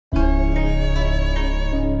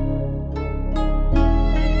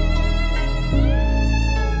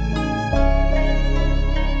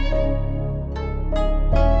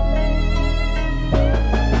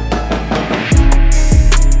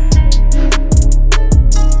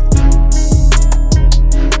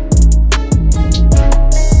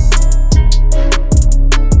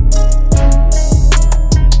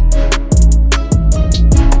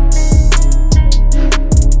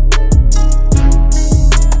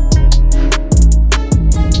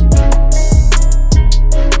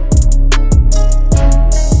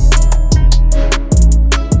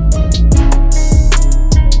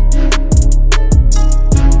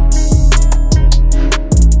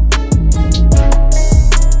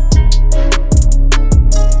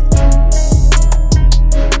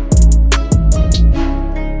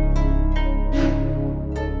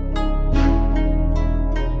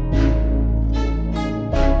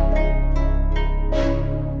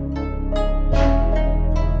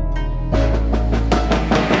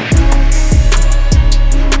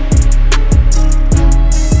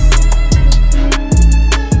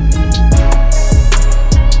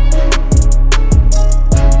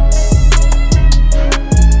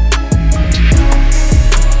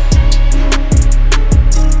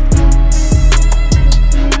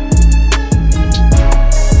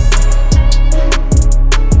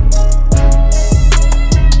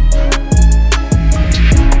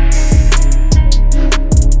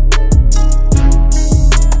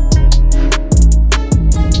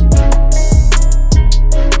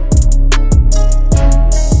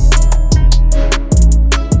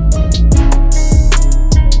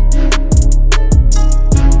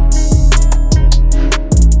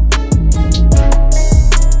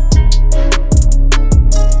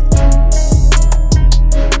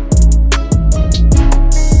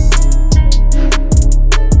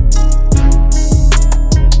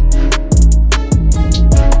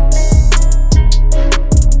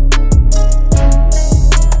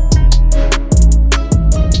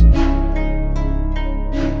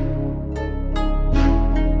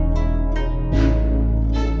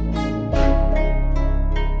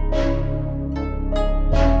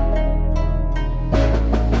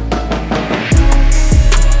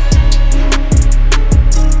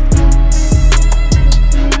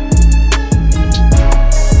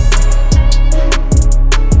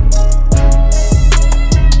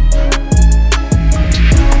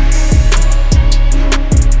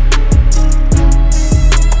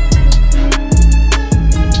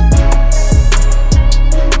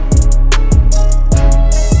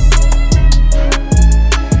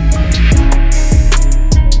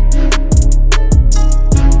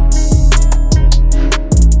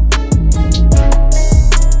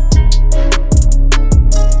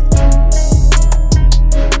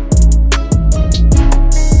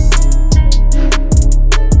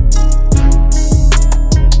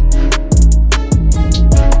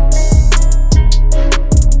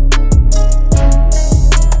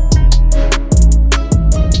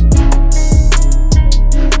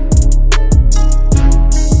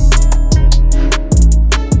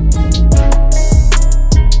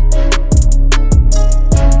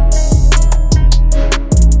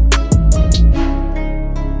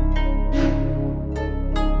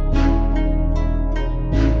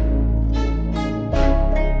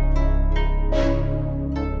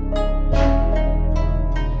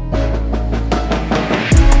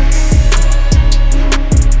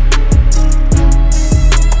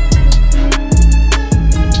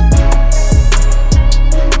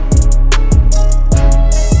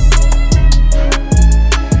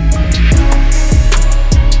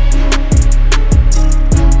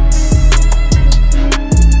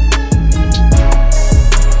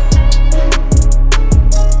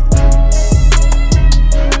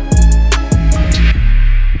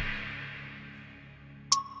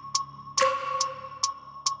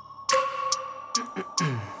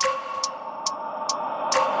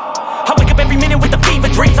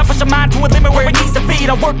mind to a limit where it needs to be.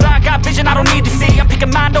 I work blind, got vision I don't need to see. I'm picking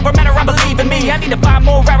mind over matter, I believe in me. I need to find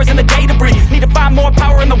more hours in the day to breathe. Need to find more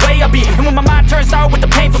power in the way I be. And when my mind turns sour with the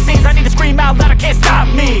painful scenes, I need to scream out loud, I can't stop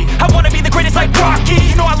me. I wanna be the greatest like Rocky.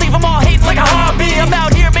 You know I leave them all hating like a hobby. I'm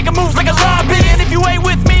out here making moves like a lobby. And if you ain't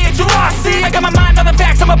with me, it's your loss, see. I got my mind on the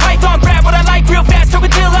facts, I'm a python, grab what I like real fast. Choke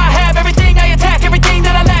until I have everything I attack, everything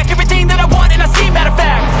that I lack, everything that I want and I see, matter of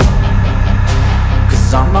fact.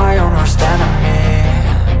 Cause I'm my own worst enemy,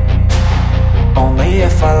 only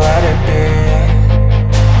if I let it be.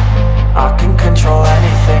 I can control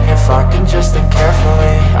anything if I can just think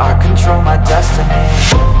carefully. I control my destiny.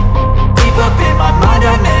 Deep up in my mind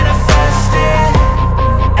I manifest it.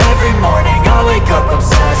 Every morning I wake up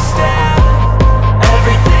obsessed, and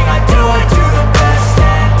everything I do the best.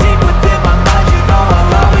 And deep within my mind you know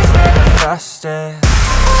I'll always manifest it.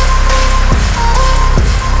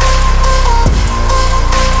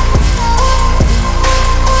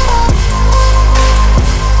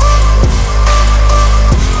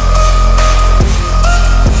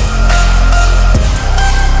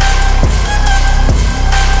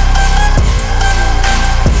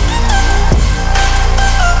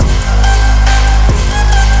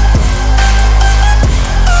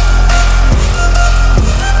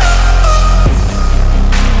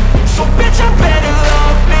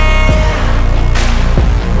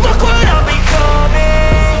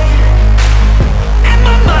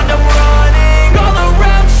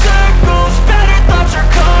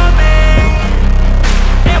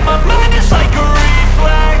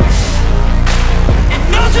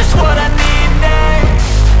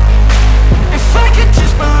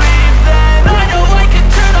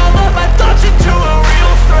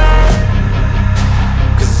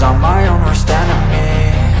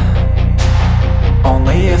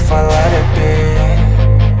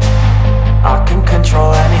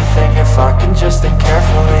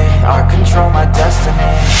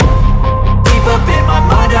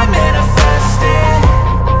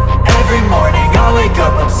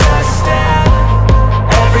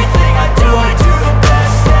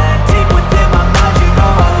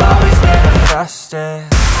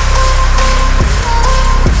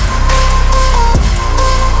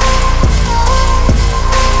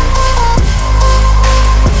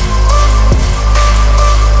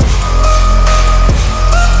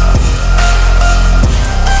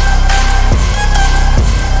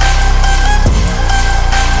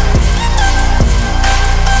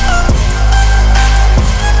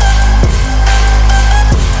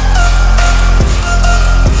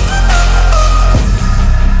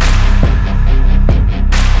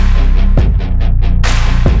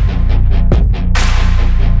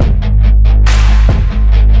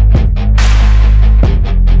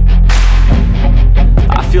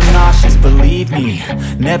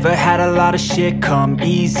 Never had a lot of shit come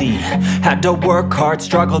easy. Had to work hard,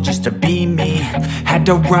 struggle just to be me. Had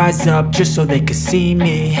to rise up just so they could see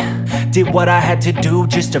me. Did what I had to do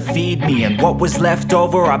just to feed me. And what was left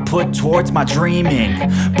over I put towards my dreaming.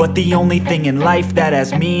 But the only thing in life that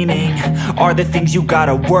has meaning are the things you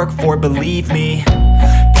gotta work for, believe me.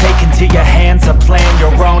 Take into your hands a plan,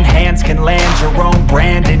 your own hands can land your own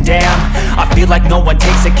brand. And damn, I feel like no one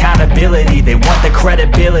takes accountability. They want the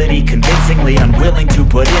credibility, convincingly unwilling to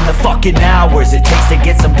put in the fucking hours it takes to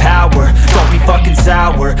get some power. Don't be fucking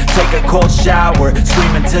sour, take a cold shower.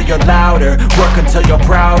 Scream until you're louder, work until you're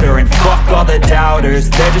prouder. And fuck all the doubters,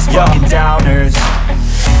 they're just fucking downers.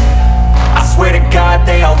 I swear to God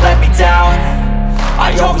they all let me down.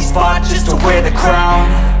 I always fought just to wear the crown.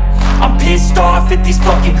 I'm pissed off at these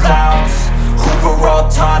fucking clowns who were all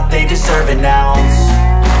taught they deserve an ounce.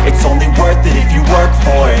 It's only worth it if you work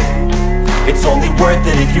for it. It's only worth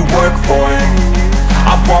it if you work for it.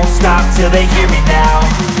 I won't stop till they hear me now.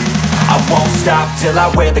 I won't stop till I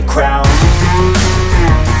wear the crown.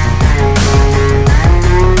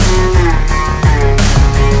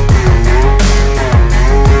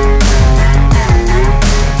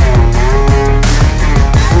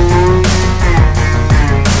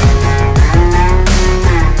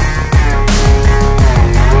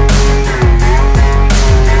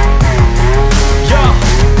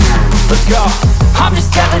 Let's go. I'm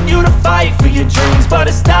just telling you to fight for your dreams, but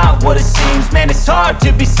it's not what it seems. Man, it's hard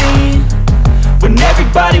to be seen when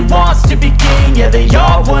everybody wants to be king. Yeah, they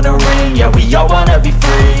all wanna ring, yeah, we all wanna be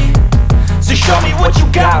free. So show me what you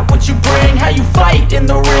got, what you bring, how you fight in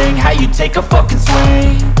the ring, how you take a fucking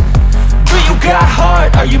swing. Do you got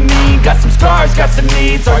heart, are you mean? Got some scars, got some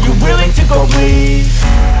needs, are you willing to go bleed?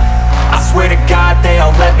 I swear to God they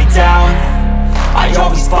all let me down. I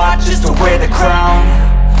always fought just to wear the crown.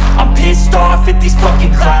 I'm pissed off at these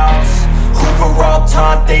fucking clowns who were all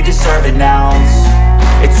taught they deserve an ounce.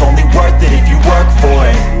 It's only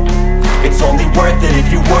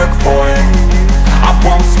if you work for it. I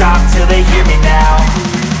won't stop till they hear me now.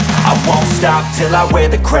 I won't stop till I wear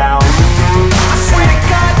the crown. I swear to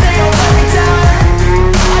God